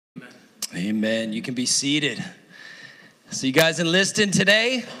Amen. You can be seated. So you guys enlisting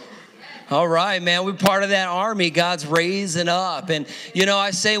today? All right, man. We're part of that army God's raising up. And, you know,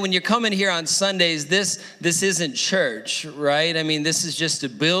 I say when you're coming here on Sundays, this isn't church, right? I mean, this is just a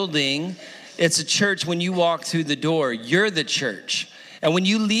building. It's a church when you walk through the door. You're the church. And when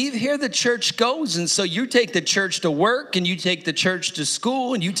you leave here, the church goes. And so you take the church to work, and you take the church to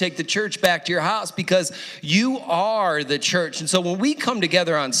school, and you take the church back to your house because you are the church. And so when we come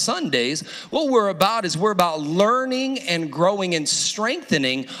together on Sundays, what we're about learning and growing and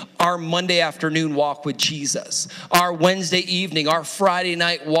strengthening our Monday afternoon walk with Jesus, our Wednesday evening, our Friday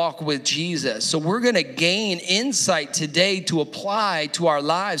night walk with Jesus. So we're going to gain insight today to apply to our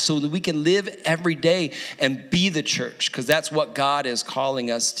lives so that we can live every day and be the church, because that's what God is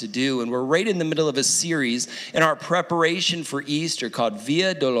calling us to do. And we're right in the middle of a series in our preparation for Easter called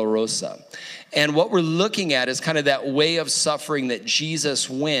Via Dolorosa. And what we're looking at is kind of that way of suffering that Jesus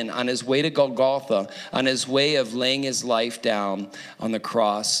went on his way to Golgotha, on his way of laying his life down on the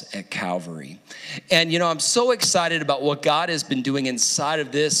cross at Calvary. And, you know, I'm so excited about what God has been doing inside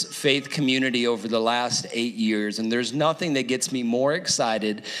of this faith community over the last 8 years. And there's nothing that gets me more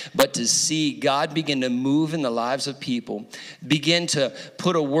excited but to see God begin to move in the lives of people, begin to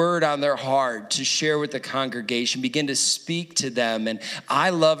put a word on their heart to share with the congregation, begin to speak to them. And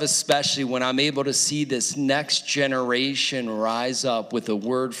I love especially when I'm able to see this next generation rise up with a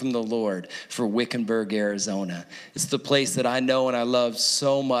word from the Lord for Wickenburg, Arizona. It's the place that I know and I love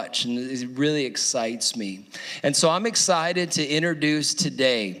so much, and it really excites me. And so I'm excited to introduce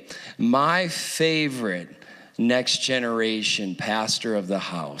today my favorite next generation pastor of the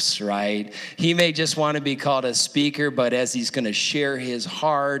house, right? He may just want to be called a speaker, but as he's going to share his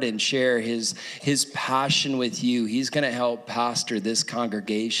heart and share his passion with you, he's going to help pastor this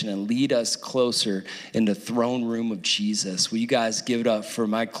congregation and lead us closer in the throne room of Jesus. Will you guys give it up for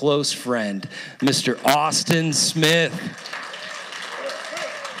my close friend, Mr. Austin Smith?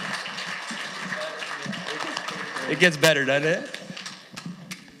 It gets better, doesn't it?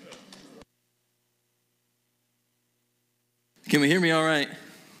 Can we hear me all right?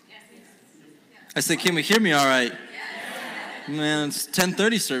 I said, can we hear me all right? Man, it's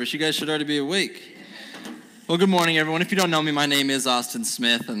 10:30 service. You guys should already be awake. Well, good morning, everyone. If you don't know me, my name is Austin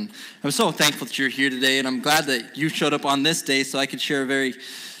Smith, and I'm so thankful that you're here today, and I'm glad that you showed up on this day so I could share a very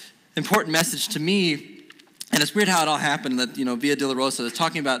important message to me. And it's weird how it all happened that, you know, Via Dolorosa is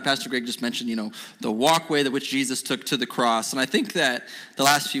talking about, Pastor Greg just mentioned, you know, the walkway that which Jesus took to the cross. And I think that the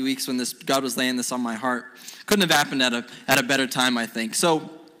last few weeks when God was laying this on my heart, couldn't have happened at a better time, I think. So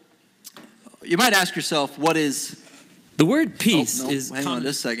you might ask yourself, what is... The word peace is... Hang on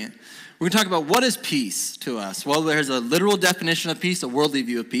just a second. We're going to talk about what is peace to us. Well, there's a literal definition of peace, a worldly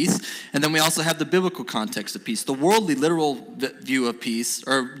view of peace, and then we also have the biblical context of peace. The worldly, literal view of peace,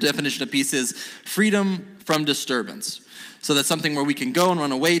 or definition of peace, is freedom from disturbance. So that's something where we can go and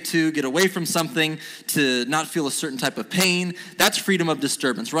run away to, get away from something, to not feel a certain type of pain. That's freedom of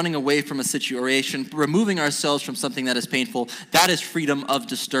disturbance, running away from a situation, removing ourselves from something that is painful. That is freedom of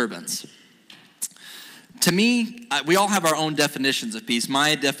disturbance. To me, we all have our own definitions of peace.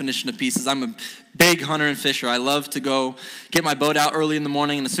 My definition of peace is I'm a big hunter and fisher. I love to go get my boat out early in the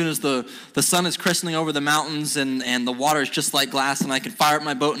morning, and as soon as the sun is cresting over the mountains and the water is just like glass and I can fire up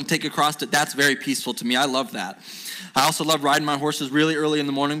my boat and take across it, that's very peaceful to me. I love that. I also love riding my horses really early in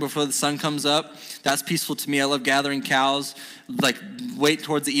the morning before the sun comes up. That's peaceful to me. I love gathering cows, like wait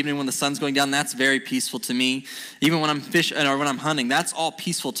towards the evening when the sun's going down. That's very peaceful to me. Even when I'm fishing or when I'm hunting, that's all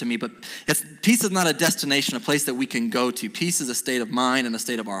peaceful to me. But peace is not a destination, a place that we can go to. Peace is a state of mind and a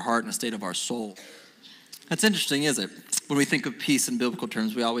state of our heart and a state of our soul. That's interesting, is it? When we think of peace in biblical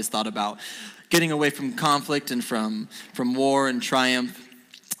terms, we always thought about getting away from conflict and from war and triumph.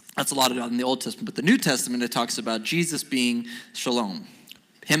 That's a lot about in the Old Testament. But the New Testament, it talks about Jesus being shalom,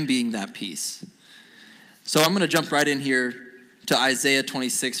 him being that peace. So I'm going to jump right in here to Isaiah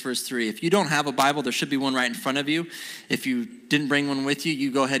 26, verse 3. If you don't have a Bible, there should be one right in front of you. If you didn't bring one with you, you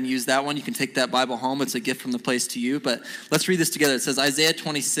go ahead and use that one. You can take that Bible home. It's a gift from the place to you. But let's read this together. It says Isaiah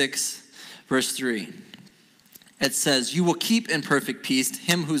 26, verse 3. It says, you will keep in perfect peace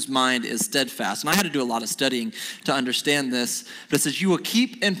him whose mind is steadfast. And I had to do a lot of studying to understand this. But it says, you will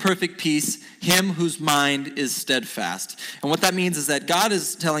keep in perfect peace him whose mind is steadfast. And what that means is that God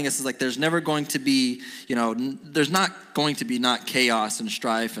is telling us is like there's never going to be, there's not going to be not chaos and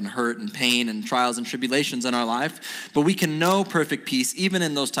strife and hurt and pain and trials and tribulations in our life. But we can know perfect peace even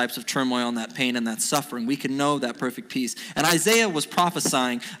in those types of turmoil and that pain and that suffering. We can know that perfect peace. And Isaiah was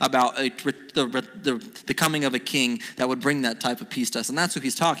prophesying about the coming of a king that would bring that type of peace to us. And that's who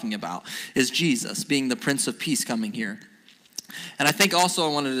he's talking about, is Jesus being the Prince of Peace coming here. And I think also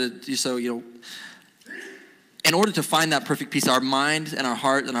I wanted to do so, in order to find that perfect peace, our mind and our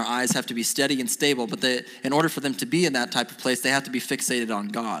heart and our eyes have to be steady and stable. But in order for them to be in that type of place, they have to be fixated on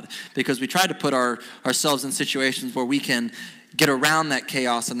God. Because we try to put ourselves in situations where we can get around that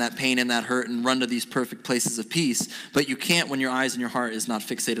chaos and that pain and that hurt and run to these perfect places of peace. But you can't when your eyes and your heart is not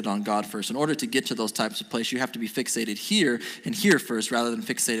fixated on God first. In order to get to those types of places, you have to be fixated here and here first rather than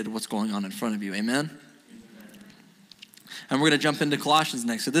fixated on what's going on in front of you. Amen? And we're going to jump into Colossians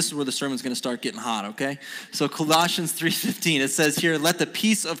next. So this is where the sermon's going to start getting hot, okay? So Colossians 3:15, it says here, let the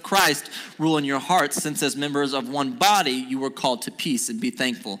peace of Christ rule in your hearts, since as members of one body, you were called to peace, and be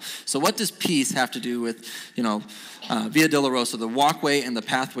thankful. So what does peace have to do with, Via Dolorosa, the walkway and the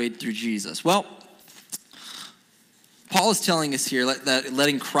pathway through Jesus? Well, Paul is telling us here that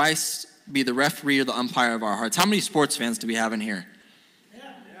letting Christ be the referee or the umpire of our hearts. How many sports fans do we have in here?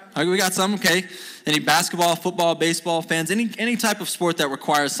 Okay, we got some, okay. Any basketball, football, baseball fans, any type of sport that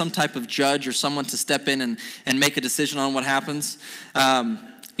requires some type of judge or someone to step in and make a decision on what happens. I'm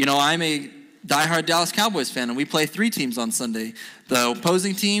a diehard Dallas Cowboys fan, and we play 3 teams on Sunday: the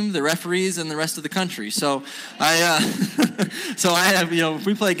opposing team, the referees, and the rest of the country. So I have,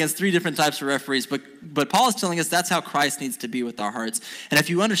 we play against 3 different types of referees, but Paul is telling us that's how Christ needs to be with our hearts. And if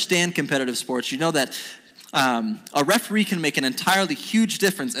you understand competitive sports, you know that a referee can make an entirely huge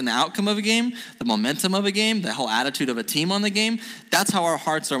difference in the outcome of a game, the momentum of a game, the whole attitude of a team on the game. That's how our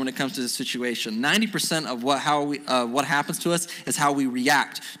hearts are when it comes to the situation. 90% of what happens to us is how we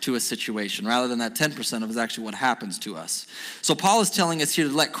react to a situation, rather than that 10% of is actually what happens to us. So Paul is telling us here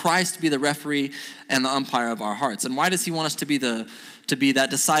to let Christ be the referee and the umpire of our hearts. And why does he want us to be that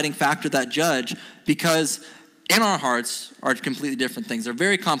deciding factor, that judge? Because in our hearts are completely different things. They're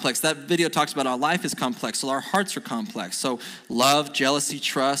very complex. That video talks about our life is complex, so our hearts are complex. So love, jealousy,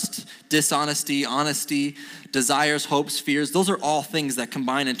 trust, dishonesty, honesty, desires, hopes, fears, those are all things that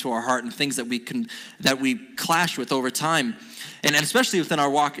combine into our heart and things that we clash with over time. And especially within our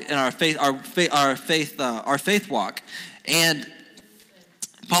walk in our faith walk. And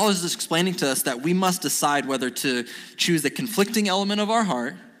Paul is just explaining to us that we must decide whether to choose the conflicting element of our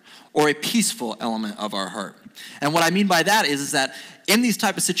heart or a peaceful element of our heart. And what I mean by that is that in these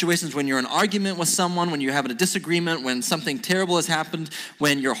type of situations, when you're in an argument with someone, when you're having a disagreement, when something terrible has happened,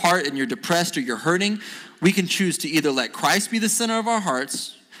 when your heart and you're depressed or you're hurting, we can choose to either let Christ be the center of our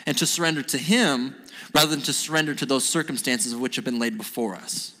hearts and to surrender to him rather than to surrender to those circumstances which have been laid before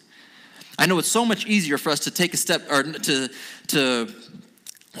us. I know it's so much easier for us to take a step or to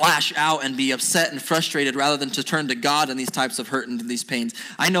lash out and be upset and frustrated rather than to turn to God in these types of hurt and these pains.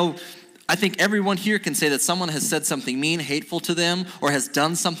 I think everyone here can say that someone has said something mean, hateful to them, or has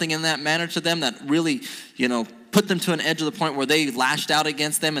done something in that manner to them that really, put them to an edge of the point where they lashed out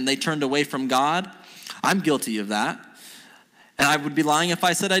against them and they turned away from God. I'm guilty of that. And I would be lying if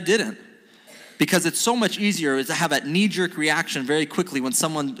I said I didn't. Because it's so much easier to have that knee-jerk reaction very quickly when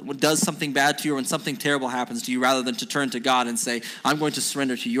someone does something bad to you or when something terrible happens to you, rather than to turn to God and say, I'm going to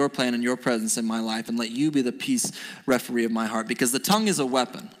surrender to your plan and your presence in my life and let you be the peace referee of my heart. Because the tongue is a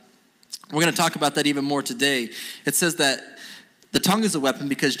weapon. We're going to talk about that even more today. It says that the tongue is a weapon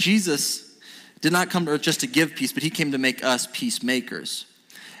because Jesus did not come to earth just to give peace, but he came to make us peacemakers.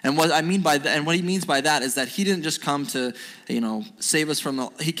 And what I mean by that, and what he means by that, is that he didn't just come to, save us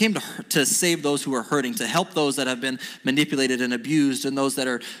he came to save those who are hurting, to help those that have been manipulated and abused, and those that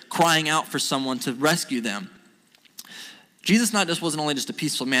are crying out for someone to rescue them. Jesus wasn't only just a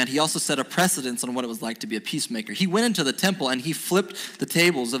peaceful man, he also set a precedence on what it was like to be a peacemaker. He went into the temple and he flipped the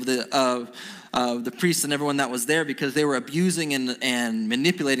tables of the priests and everyone that was there because they were abusing and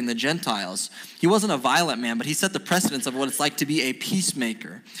manipulating the Gentiles. He wasn't a violent man, but he set the precedence of what it's like to be a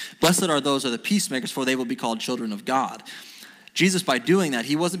peacemaker. Blessed are those who are the peacemakers, for they will be called children of God. Jesus, by doing that,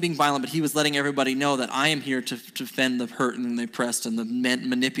 he wasn't being violent, but he was letting everybody know that I am here to defend the hurt and the oppressed and the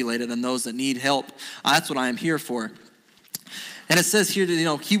manipulated and those that need help. That's what I am here for. And it says here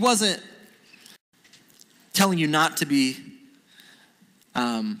that, he wasn't telling you not to be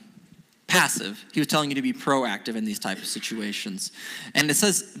passive. He was telling you to be proactive in these type of situations. And it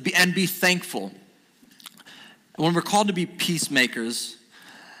says, be thankful. When we're called to be peacemakers,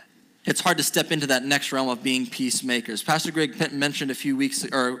 it's hard to step into that next realm of being peacemakers. Pastor Greg mentioned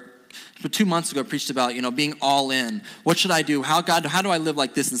 2 months ago, preached about, being all in. What should I do? How do I live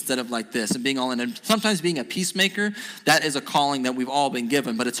like this instead of like this? And being all in. And sometimes being a peacemaker, that is a calling that we've all been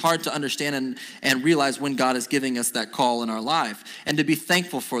given. But it's hard to understand and realize when God is giving us that call in our life. And to be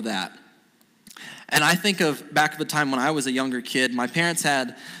thankful for that. And I think of back of a time when I was a younger kid. My parents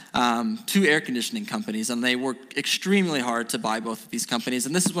had 2 air conditioning companies, and they worked extremely hard to buy both of these companies.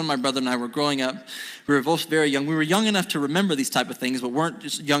 And this is when my brother and I were growing up. We were both very young. We were young enough to remember these type of things, but weren't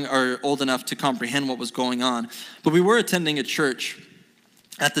just young or old enough to comprehend what was going on. But we were attending a church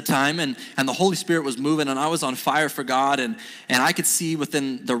at the time, and the Holy Spirit was moving, and I was on fire for God, and I could see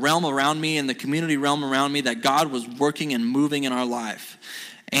within the realm around me and the community realm around me that God was working and moving in our life.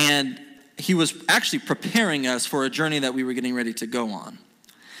 And he was actually preparing us for a journey that we were getting ready to go on.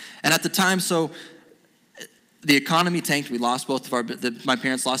 And at the time, so the economy tanked. We lost both of my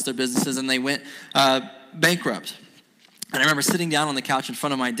parents lost their businesses, and they went bankrupt. And I remember sitting down on the couch in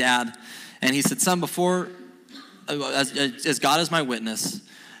front of my dad, and he said, "Son, as God is my witness,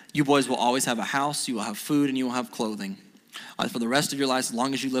 you boys will always have a house, you will have food, and you will have clothing. For the rest of your lives, as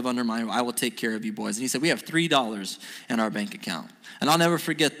long as you live under mine, I will take care of you boys." And he said, "We have $3 in our bank account." And I'll never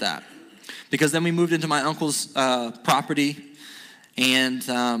forget that. Because then we moved into my uncle's property, and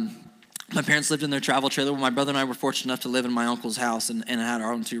my parents lived in their travel trailer. My brother and I were fortunate enough to live in my uncle's house and had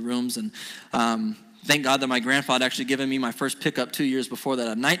our own 2 rooms. And thank God that my grandfather actually given me my first pickup 2 years before that,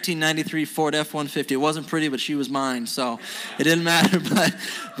 a 1993 Ford F-150. It wasn't pretty, but she was mine, so it didn't matter.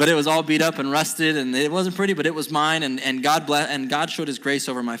 But it was all beat up and rusted, and it wasn't pretty, but it was mine. And God showed his grace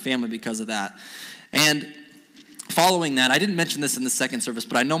over my family because of that. And following that, I didn't mention this in the second service,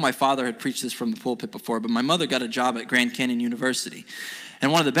 but I know my father had preached this from the pulpit before, but my mother got a job at Grand Canyon University.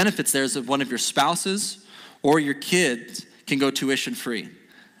 And one of the benefits there is that one of your spouses or your kids can go tuition free.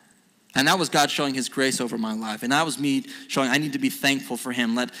 And that was God showing his grace over my life. And that was me showing I need to be thankful for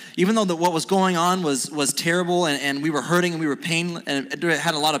him. Even though what was going on was terrible, and we were hurting and we were pain, and it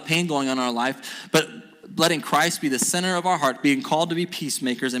had a lot of pain going on in our life, but letting Christ be the center of our heart, being called to be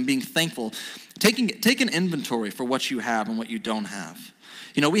peacemakers and being thankful. Take an inventory for what you have and what you don't have.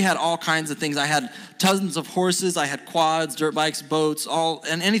 You know, we had all kinds of things. I had tons of horses. I had quads, dirt bikes, boats,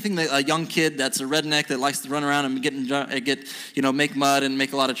 and anything that a young kid that's a redneck that likes to run around and make mud and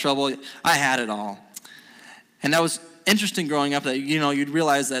make a lot of trouble. I had it all. And that was interesting growing up that, you'd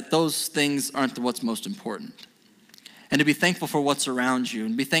realize that those things aren't what's most important. And to be thankful for what's around you,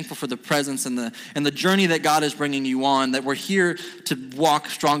 and be thankful for the presence and the journey that God is bringing you on, that we're here to walk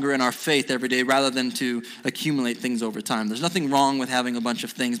stronger in our faith every day rather than to accumulate things over time. There's nothing wrong with having a bunch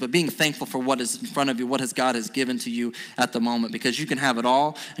of things, but being thankful for what is in front of you, what God has given to you at the moment, because you can have it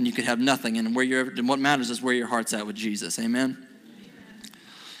all and you can have nothing, and what matters is where your heart's at with Jesus. Amen?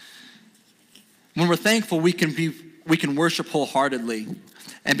 When we're thankful, we can worship wholeheartedly,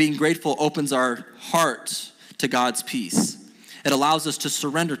 and being grateful opens our hearts to God's peace. It allows us to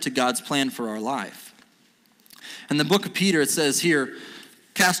surrender to God's plan for our life. In the book of Peter, it says here,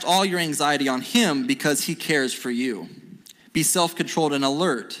 "Cast all your anxiety on him because he cares for you. Be self-controlled and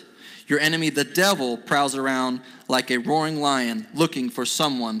alert. Your enemy, the devil, prowls around like a roaring lion looking for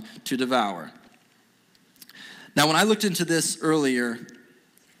someone to devour." Now, when I looked into this earlier,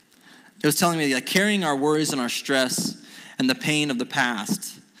 it was telling me that carrying our worries and our stress and the pain of the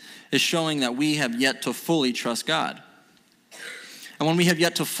past is showing that we have yet to fully trust God. And when we have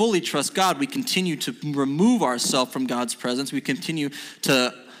yet to fully trust God, we continue to remove ourselves from God's presence. We continue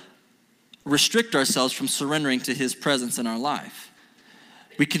to restrict ourselves from surrendering to his presence in our life.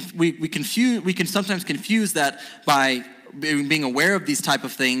 We can sometimes confuse that by being aware of these type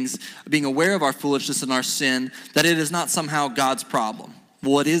of things, being aware of our foolishness and our sin, that it is not somehow God's problem.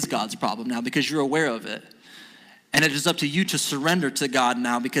 Well, it is God's problem now because you're aware of it. And it is up to you to surrender to God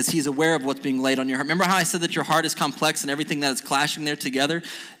now because he's aware of what's being laid on your heart. Remember how I said that your heart is complex and everything that is clashing there together?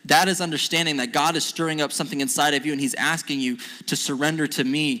 That is understanding that God is stirring up something inside of you, and he's asking you to surrender to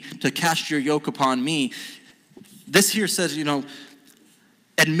me, to cast your yoke upon me. This here says,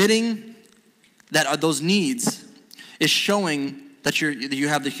 admitting that those needs is showing that you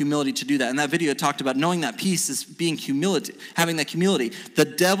have the humility to do that. And that video talked about knowing that peace is being humility, having that humility. The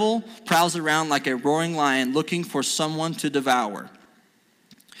devil prowls around like a roaring lion looking for someone to devour.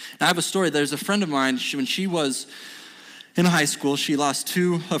 Now I have a story. There's a friend of mine, when she was in high school, she lost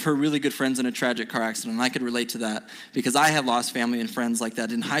 2 of her really good friends in a tragic car accident. And I could relate to that because I have lost family and friends like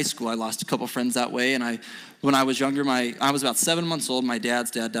that. In high school, I lost a couple friends that way. And when I was younger, I was about 7 months old. My dad's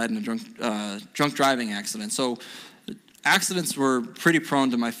dad died in a drunk driving accident. So accidents were pretty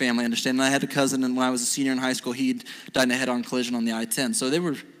prone to my family, I understand. And I had a cousin, and when I was a senior in high school, he'd died in a head-on collision on the I-10. So they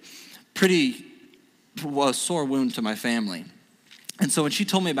were a sore wound to my family. And so when she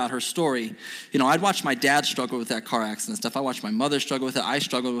told me about her story, I'd watched my dad struggle with that car accident stuff. I watched my mother struggle with it. I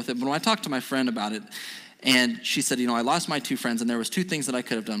struggled with it. But when I talked to my friend about it, And she said, I lost my 2 friends, and there was 2 things that I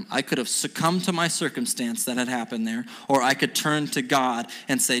could have done. I could have succumbed to my circumstance that had happened there, or I could turn to God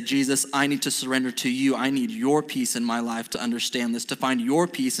and say, Jesus, I need to surrender to you. I need your peace in my life to understand this, to find your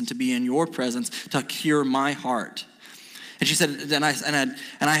peace and to be in your presence, to cure my heart. And she said, and I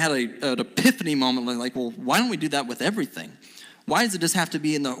had an epiphany moment, like, well, why don't we do that with everything? Why does it just have to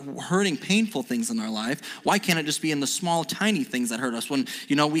be in the hurting, painful things in our life? Why can't it just be in the small, tiny things that hurt us? When,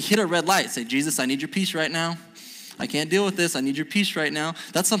 we hit a red light, say, Jesus, I need your peace right now. I can't deal with this. I need your peace right now.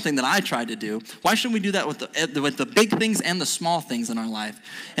 That's something that I try to do. Why shouldn't we do that with the big things and the small things in our life?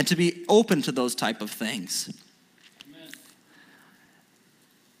 And to be open to those type of things. Amen.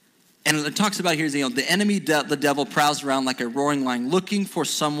 And it talks about here, the enemy, the devil, prowls around like a roaring lion, looking for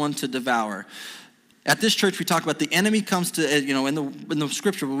someone to devour. At this church, we talk about the enemy comes to, in the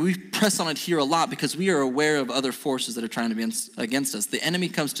scripture, but we press on it here a lot because we are aware of other forces that are trying to be against us. The enemy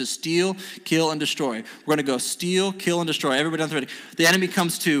comes to steal, kill, and destroy. We're going to go steal, kill, and destroy. Everybody on the ready. The enemy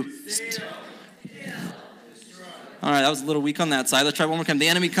comes to steal, kill, destroy. All right, that was a little weak on that side. Let's try one more time. The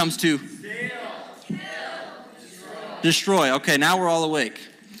enemy comes to steal, kill, destroy. Okay, now we're all awake.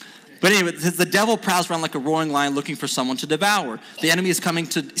 But anyway, the devil prowls around like a roaring lion looking for someone to devour. The enemy is coming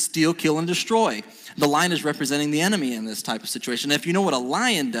to steal, kill, and destroy. The lion is representing the enemy in this type of situation. And if you know what a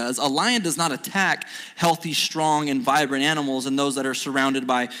lion does not attack healthy, strong, and vibrant animals and those that are surrounded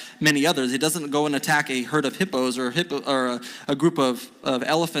by many others. It doesn't go and attack a herd of hippos or a group of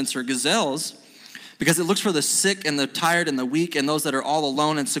elephants or gazelles, because it looks for the sick and the tired and the weak and those that are all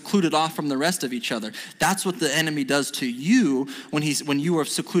alone and secluded off from the rest of each other. That's what the enemy does to you when you have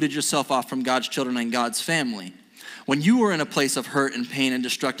secluded yourself off from God's children and God's family. When you are in a place of hurt and pain and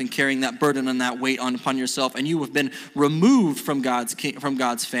destruction, carrying that burden and that weight upon yourself, and you have been removed from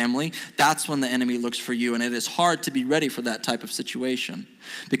God's family, that's when the enemy looks for you. And it is hard to be ready for that type of situation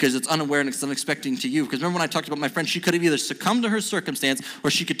because it's unaware and it's unexpected to you. Because remember when I talked about my friend, she could have either succumbed to her circumstance or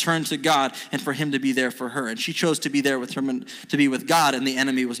she could turn to God and for him to be there for her. And she chose to be there with him and to be with God, and the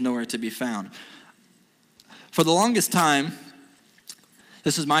enemy was nowhere to be found. For the longest time,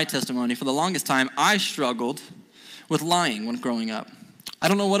 this is my testimony, for the longest time, I struggled with lying when growing up. I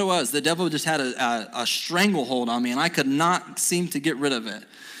don't know what it was. The devil just had a stranglehold on me, and I could not seem to get rid of it.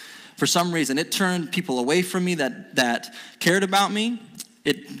 For some reason, it turned people away from me that cared about me.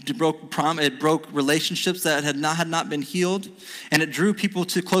 It broke relationships that had not been healed, and it drew people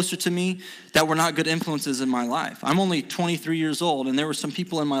closer to me that were not good influences in my life. I'm only 23 years old, and there were some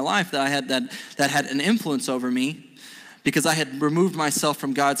people in my life that I had that had an influence over me because I had removed myself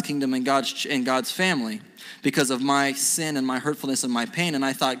from God's kingdom and God's family because of my sin and my hurtfulness and my pain. And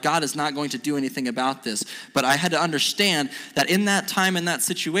I thought, God is not going to do anything about this. But I had to understand that in that time, in that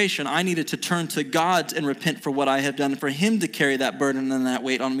situation, I needed to turn to God and repent for what I had done, for him to carry that burden and that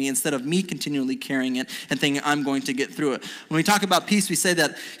weight on me instead of me continually carrying it and thinking I'm going to get through it. When we talk about peace, we say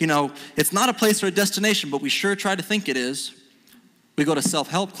that, it's not a place or a destination, but we sure try to think it is. We go to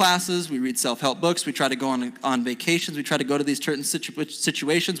self-help classes, we read self-help books, we try to go on vacations, we try to go to these certain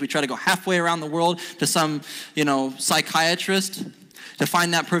situations, we try to go halfway around the world to some, psychiatrist to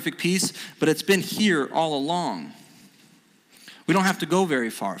find that perfect peace, but it's been here all along. We don't have to go very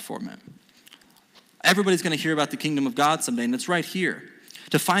far from it. Everybody's going to hear about the kingdom of God someday, and it's right here.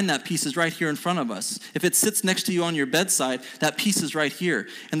 To find that peace is right here in front of us. If it sits next to you on your bedside, that peace is right here.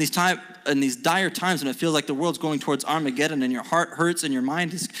 In these dire times when it feels like the world's going towards Armageddon and your heart hurts and your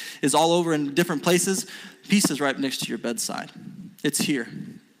mind is all over in different places, peace is right next to your bedside. It's here.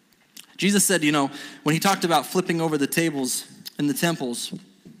 Jesus said, when he talked about flipping over the tables in the temples,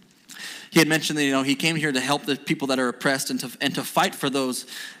 he had mentioned that, he came here to help the people that are oppressed and to fight for those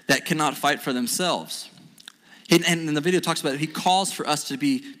that cannot fight for themselves. And in the video talks about it, he calls for us to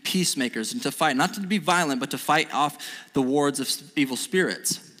be peacemakers and to fight, not to be violent, but to fight off the wards of evil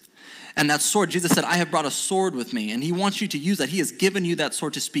spirits. And that sword, Jesus said, I have brought a sword with me. And he wants you to use that. He has given you that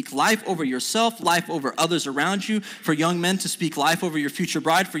sword to speak life over yourself, life over others around you. For young men to speak life over your future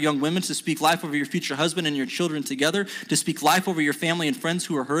bride. For young women to speak life over your future husband and your children together. To speak life over your family and friends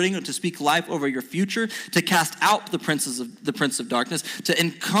who are hurting. To speak life over your future. To cast out the prince of darkness. To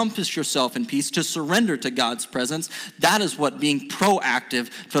encompass yourself in peace. To surrender to God's presence. That is what being proactive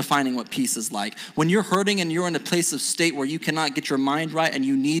for finding what peace is like. When you're hurting and you're in a place of state where you cannot get your mind right and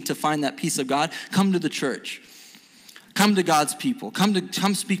you need to find that peace of God, come to the church. Come to God's people. Come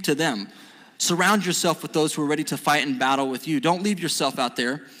speak to them. Surround yourself with those who are ready to fight and battle with you. Don't leave yourself out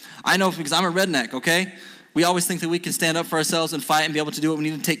there. I know because I'm a redneck, okay? We always think that we can stand up for ourselves and fight and be able to do what we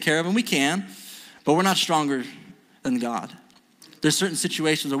need to take care of, and we can, but we're not stronger than God. There's certain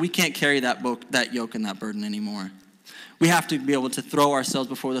situations where we can't carry that yoke and that burden anymore. We have to be able to throw ourselves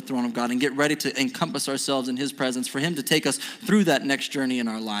before the throne of God and get ready to encompass ourselves in his presence for him to take us through that next journey in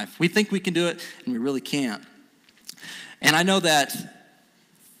our life. We think we can do it, and we really can't. And I know that,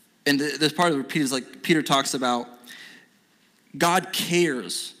 and this part of it is like Peter talks about, God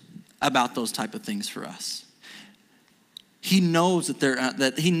cares about those type of things for us. He knows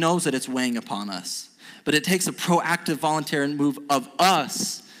that he knows that it's weighing upon us. But it takes a proactive, voluntary move of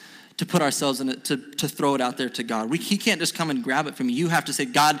us to put ourselves in it, to throw it out there to God. He can't just come and grab it from you. You have to say,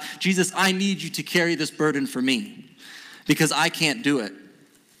 God, Jesus, I need you to carry this burden for me because I can't do it.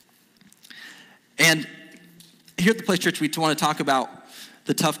 And here at the Place Church, we want to talk about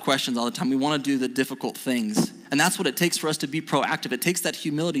the tough questions all the time. We want to do the difficult things. And that's what it takes for us to be proactive. It takes that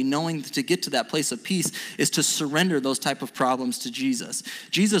humility, knowing that to get to that place of peace is to surrender those type of problems to Jesus.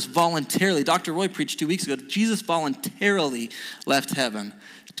 Jesus voluntarily, Dr. Roy preached 2 weeks ago, Jesus voluntarily left heaven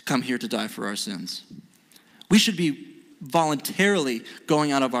to come here to die for our sins. We should be voluntarily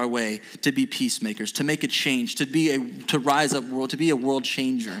going out of our way to be peacemakers, to make a change, to rise up world, to be a world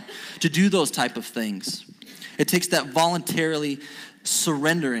changer, to do those type of things. It takes that voluntarily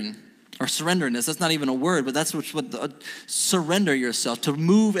surrendering, or surrenderness, that's not even a word, but that's surrender yourself, to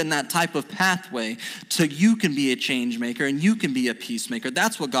move in that type of pathway to you can be a change maker and you can be a peacemaker.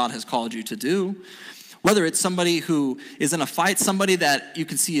 That's what God has called you to do. Whether it's somebody who is in a fight, somebody that you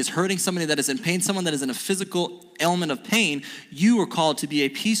can see is hurting, somebody that is in pain, someone that is in a physical element of pain, you are called to be a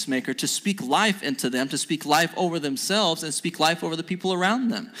peacemaker, to speak life into them, to speak life over themselves and speak life over the people around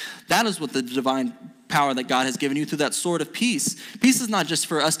them. That is what the divine power that God has given you through that sword of peace. Peace is not just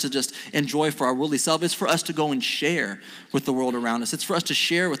for us to just enjoy for our worldly self. It's for us to go and share with the world around us. It's for us to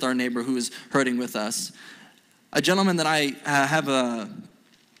share with our neighbor who is hurting with us. A gentleman that I have a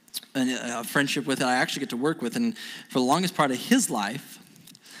friendship with, that I actually get to work with, and for the longest part of his life,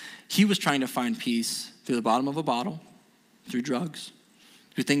 he was trying to find peace through the bottom of a bottle, through drugs,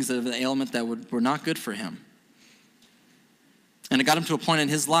 through things that have an ailment that were not good for him. And it got him to a point in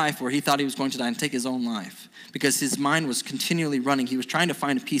his life where he thought he was going to die and take his own life because his mind was continually running. He was trying to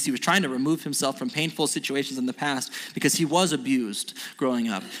find peace. He was trying to remove himself from painful situations in the past because he was abused growing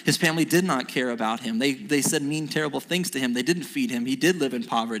up. His family did not care about him. They said mean, terrible things to him. They didn't feed him. He did live in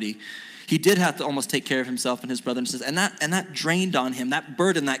poverty. He did have to almost take care of himself and his brother and sisters. And that drained on him. That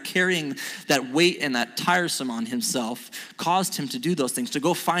burden, that carrying that weight and that tiresome on himself caused him to do those things, to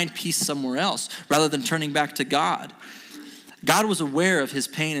go find peace somewhere else rather than turning back to God. God was aware of his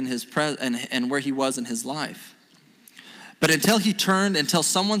pain and and where he was in his life. But until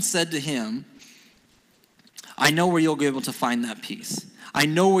someone said to him, I know where you'll be able to find that peace. I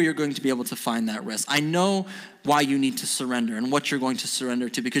know where you're going to be able to find that rest. I know why you need to surrender and what you're going to surrender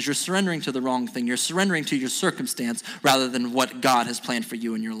to, because you're surrendering to the wrong thing. You're surrendering to your circumstance rather than what God has planned for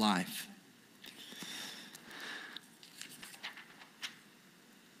you in your life.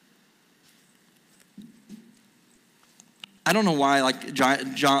 I don't know why,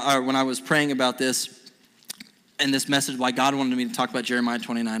 when I was praying about this and this message, why God wanted me to talk about Jeremiah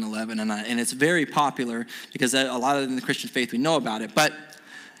 29:11, and it's very popular because a lot of in the Christian faith we know about it, but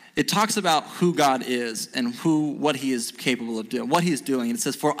it talks about who God is and what he is capable of doing, what he is doing. And it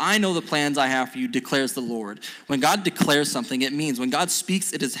says, for I know the plans I have for you, declares the Lord. When God declares something, it means when God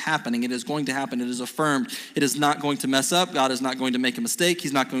speaks, it is happening. It is going to happen. It is affirmed. It is not going to mess up. God is not going to make a mistake.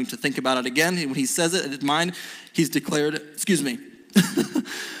 He's not going to think about it again. When he says it in his mind, he's declared,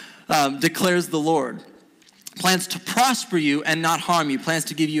 declares the Lord. Plans to prosper you and not harm you. Plans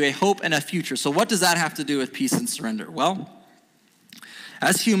to give you a hope and a future. So what does that have to do with peace and surrender? Well,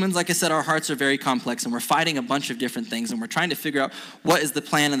 as humans, like I said, our hearts are very complex and we're fighting a bunch of different things and we're trying to figure out what is the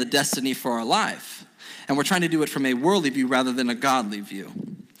plan and the destiny for our life. And we're trying to do it from a worldly view rather than a godly view.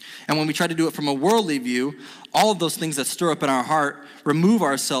 And when we try to do it from a worldly view, all of those things that stir up in our heart remove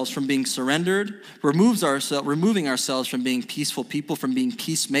ourselves from being surrendered, removing ourselves from being peaceful people, from being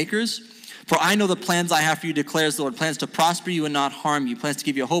peacemakers. For I know the plans I have for you, declares the Lord, plans to prosper you and not harm you, plans to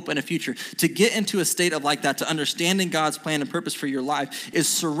give you a hope and a future. To get into a state of like that, to understanding God's plan and purpose for your life, is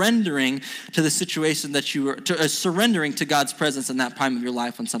surrendering to the situation that you are, surrendering to God's presence in that time of your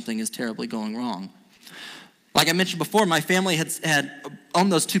life when something is terribly going wrong. Like I mentioned before, my family had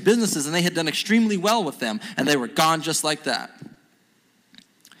owned those two businesses and they had done extremely well with them, and they were gone just like that.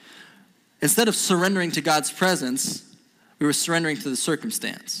 Instead of surrendering to God's presence, we were surrendering to the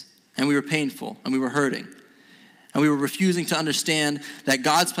circumstance. And we were painful, and we were hurting. And we were refusing to understand that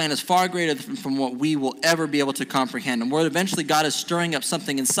God's plan is far greater from what we will ever be able to comprehend. And where eventually God is stirring up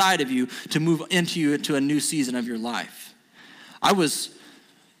something inside of you to move into a new season of your life. I was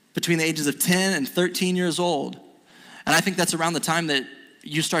between the ages of 10 and 13 years old. And I think that's around the time that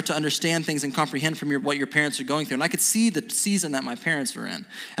you start to understand things and comprehend from what your parents are going through. And I could see the season that my parents were in.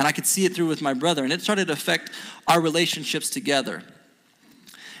 And I could see it through with my brother. And it started to affect our relationships together.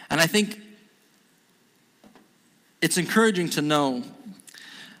 And I think it's encouraging to know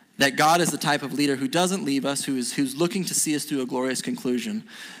that God is the type of leader who doesn't leave us, who's looking to see us through a glorious conclusion.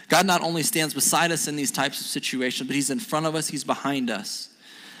 God not only stands beside us in these types of situations, but he's in front of us, he's behind us.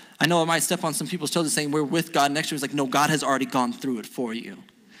 I know I might step on some people's toes saying we're with God next to us. It's like, no, God has already gone through it for you.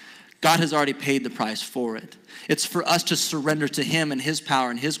 God has already paid the price for it. It's for us to surrender to him and his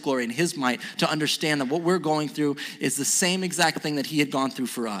power and his glory and his might, to understand that what we're going through is the same exact thing that he had gone through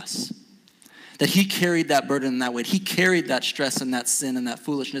for us. That he carried that burden and that weight. He carried that stress and that sin and that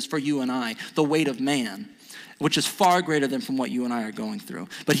foolishness for you and I, the weight of man, which is far greater than from what you and I are going through.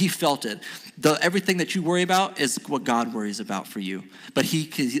 But he felt it. Everything that you worry about is what God worries about for you. But he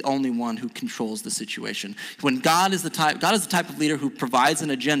is the only one who controls the situation. When God is the type of leader who provides an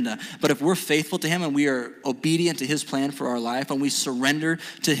agenda, but if we're faithful to him and we are obedient to his plan for our life and we surrender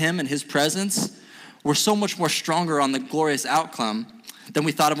to him and his presence, we're so much more stronger on the glorious outcome than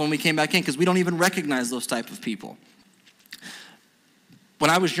we thought of when we came back in, because we don't even recognize those type of people. When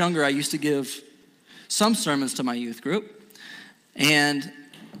I was younger, I used to give some sermons to my youth group, and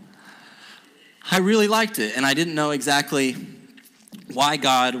I really liked it, and I didn't know exactly why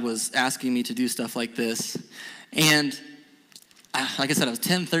God was asking me to do stuff like this. And like I said, I was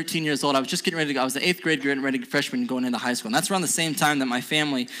 10, 13 years old. I was just getting ready to go. I was the 8th grade, getting ready to freshman, going into high school. And that's around the same time that my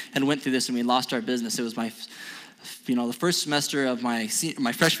family had went through this and we lost our business. It was the first semester of my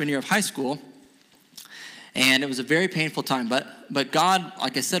freshman year of high school. And it was a very painful time. But God,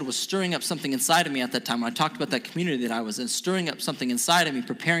 like I said, was stirring up something inside of me at that time. When I talked about that community that I was in, stirring up something inside of me,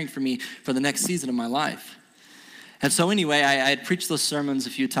 preparing for me for the next season of my life. And so anyway, I had preached those sermons a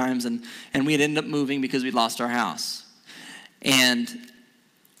few times, and we had ended up moving because we'd lost our house. And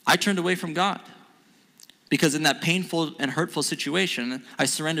I turned away from God. Because in that painful and hurtful situation, I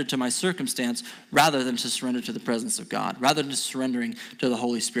surrendered to my circumstance rather than to surrender to the presence of God, rather than surrendering to the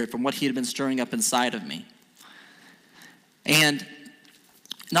Holy Spirit from what he had been stirring up inside of me. And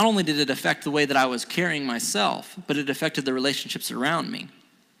not only did it affect the way that I was carrying myself, but it affected the relationships around me.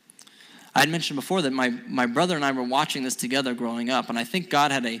 I had mentioned before that my brother and I were watching this together growing up, and I think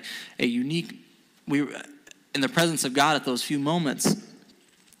God had a unique, we were in the presence of God at those few moments,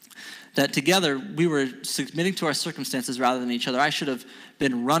 that together we were submitting to our circumstances rather than each other. I should have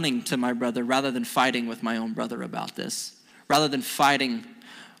been running to my brother rather than fighting with my own brother about this, rather than fighting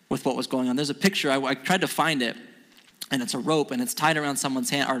with what was going on. There's a picture, I tried to find it, and it's a rope, and it's tied around someone's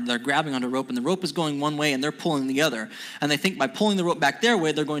hand, or they're grabbing onto a rope, and the rope is going one way, and they're pulling the other. And they think by pulling the rope back their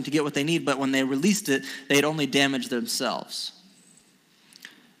way, they're going to get what they need, but when they released it, they had only damaged themselves.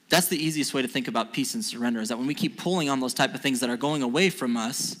 That's the easiest way to think about peace and surrender, is that when we keep pulling on those type of things that are going away from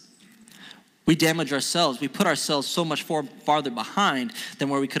us, we damage ourselves. We put ourselves so much farther behind than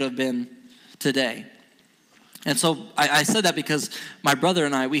where we could have been today. And so I said that because my brother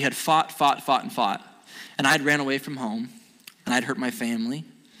and I, we had fought. And I had ran away from home, and I'd hurt my family,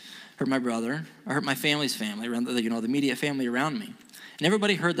 hurt my brother, I hurt my family's family, the immediate family around me. And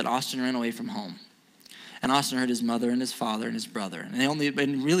everybody heard that Austin ran away from home. And Austin hurt his mother and his father and his brother.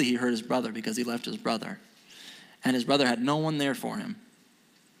 And really he hurt his brother because he left his brother. And his brother had no one there for him.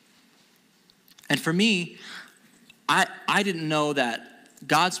 And for me, I didn't know that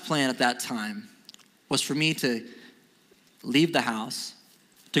God's plan at that time was for me to leave the house,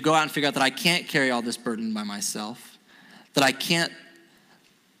 to go out and figure out that I can't carry all this burden by myself, that I can't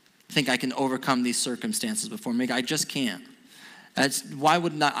think I can overcome these circumstances before me. I just can't.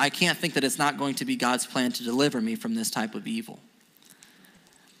 I can't think that it's not going to be God's plan to deliver me from this type of evil.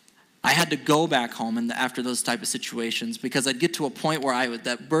 I had to go back home after those type of situations because I'd get to a point where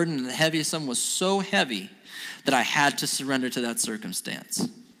that burden and the heaviest was so heavy that I had to surrender to that circumstance.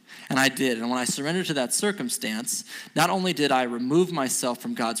 And I did. And when I surrendered to that circumstance, not only did I remove myself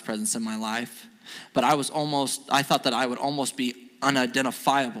from God's presence in my life, but I thought that I would almost be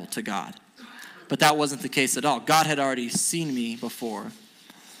unidentifiable to God. But that wasn't the case at all. God had already seen me before.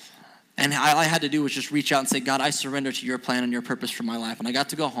 And all I had to do was just reach out and say, God, I surrender to your plan and your purpose for my life. And I got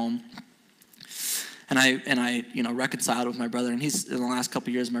to go home. And I reconciled with my brother. And in the last couple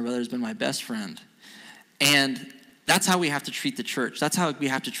of years, my brother has been my best friend. And that's how we have to treat the church. That's how we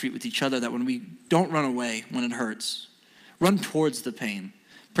have to treat with each other, that when we don't run away when it hurts, run towards the pain.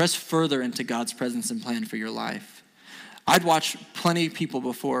 Press further into God's presence and plan for your life. I'd watched plenty of people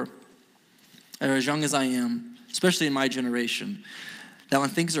before, or as young as I am, especially in my generation, that when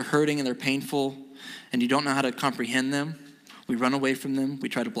things are hurting and they're painful and you don't know how to comprehend them, we run away from them, we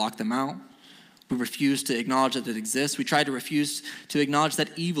try to block them out, We refuse to acknowledge that it exists. We try to refuse to acknowledge that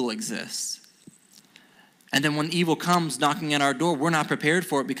evil exists. And then when evil comes knocking at our door, we're not prepared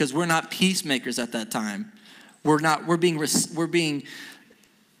for it because we're not peacemakers at that time. We're not being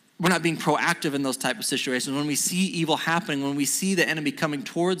proactive in those type of situations. When we see evil happening, when we see the enemy coming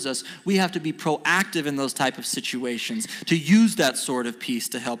towards us, we have to be proactive in those type of situations, to use that sword of peace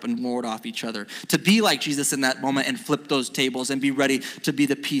to help and ward off each other, to be like Jesus in that moment and flip those tables and be ready to be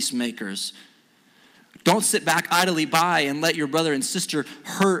the peacemakers. Don't sit back idly by and let your brother and sister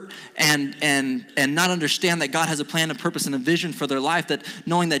hurt and not understand that God has a plan, a purpose, and a vision for their life, that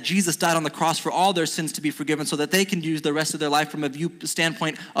knowing that Jesus died on the cross for all their sins to be forgiven so that they can use the rest of their life from a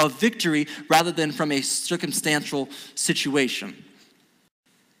standpoint of victory rather than from a circumstantial situation.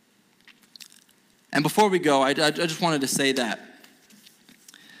 And before we go, I just wanted to say that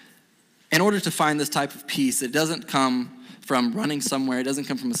in order to find this type of peace, it doesn't come from running somewhere. It doesn't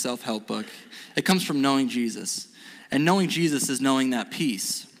come from a self-help book. It comes from knowing Jesus. And knowing Jesus is knowing that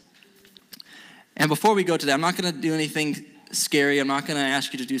peace. And before we go today, I'm not going to do anything scary. I'm not going to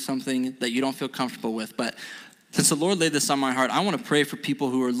ask you to do something that you don't feel comfortable with. But since the Lord laid this on my heart, I want to pray for people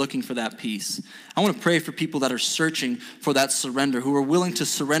who are looking for that peace. I want to pray for people that are searching for that surrender, who are willing to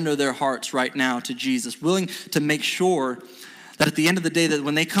surrender their hearts right now to Jesus, willing to make sure that at the end of the day, that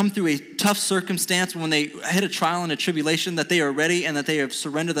when they come through a tough circumstance, when they hit a trial and a tribulation, that they are ready and that they have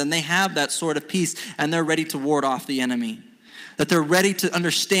surrendered, and they have that sword of peace, and they're ready to ward off the enemy. That they're ready to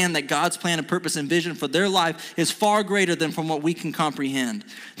understand that God's plan and purpose and vision for their life is far greater than from what we can comprehend.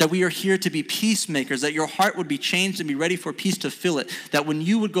 That we are here to be peacemakers, that your heart would be changed and be ready for peace to fill it. That when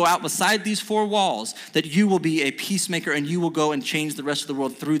you would go out beside these four walls, that you will be a peacemaker and you will go and change the rest of the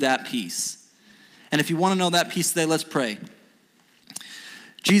world through that peace. And if you want to know that peace today, let's pray.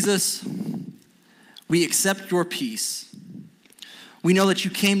 Jesus, we accept your peace. We know that you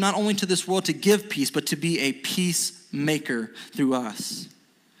came not only to this world to give peace, but to be a peacemaker through us.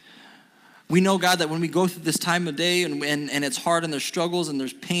 We know, God, that when we go through this time of day and it's hard and there's struggles and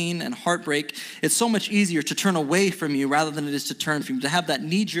there's pain and heartbreak, it's so much easier to turn away from you rather than it is to turn from you, to have that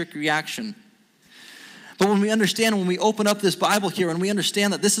knee-jerk reaction. But when we understand, when we open up this Bible here and we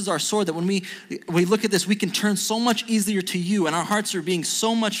understand that this is our sword, that when we look at this, we can turn so much easier to you, and our hearts are being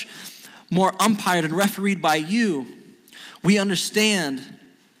so much more umpired and refereed by you, we understand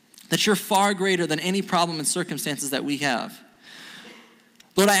that you're far greater than any problem and circumstances that we have.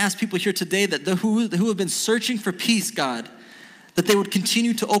 Lord, I ask people here today that who have been searching for peace, God, that they would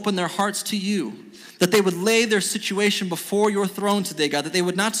continue to open their hearts to you, that they would lay their situation before your throne today, God, that they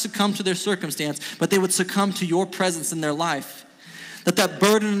would not succumb to their circumstance, but they would succumb to your presence in their life. That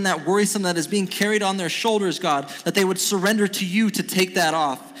burden and that worrisome that is being carried on their shoulders, God, that they would surrender to you to take that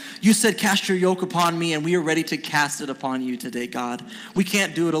off. You said, cast your yoke upon me, and we are ready to cast it upon you today, God. We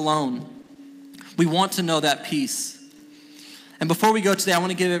can't do it alone. We want to know that peace. And before we go today, I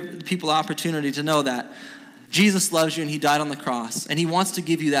want to give people opportunity to know that Jesus loves you and he died on the cross, and he wants to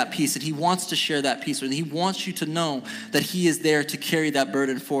give you that peace, and he wants to share that peace with you. He wants you to know that he is there to carry that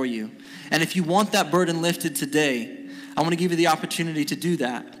burden for you. And if you want that burden lifted today, I want to give you the opportunity to do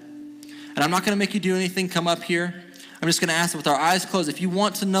that. And I'm not going to make you do anything, come up here. I'm just going to ask with our eyes closed, if you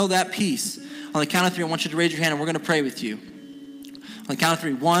want to know that peace, on the count of 3, I want you to raise your hand and we're going to pray with you. On the count of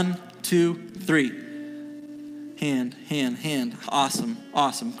 3, 1, 2, 3. Hand.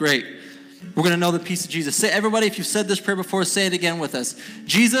 Awesome, great. We're going to know the peace of Jesus. Say, everybody, if you've said this prayer before, say it again with us.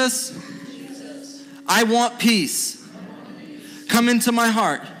 Jesus, I want peace. Come into my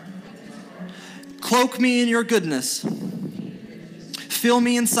heart. Cloak me in your goodness. Fill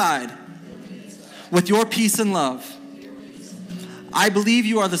me inside with your peace and love. I believe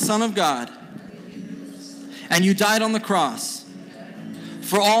you are the Son of God, and you died on the cross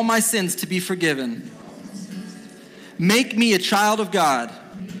for all my sins to be forgiven. Make me a child of God.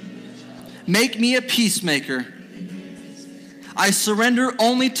 Make me a peacemaker. I surrender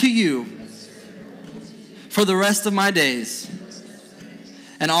only to you for the rest of my days.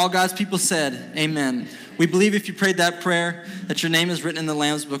 And all God's people said, amen. We believe if you prayed that prayer, that your name is written in the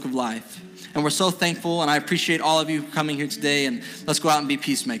Lamb's Book of Life. And we're so thankful, and I appreciate all of you coming here today, and let's go out and be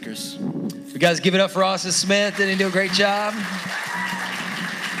peacemakers. You guys give it up for Austin Smith. Did he do a great job?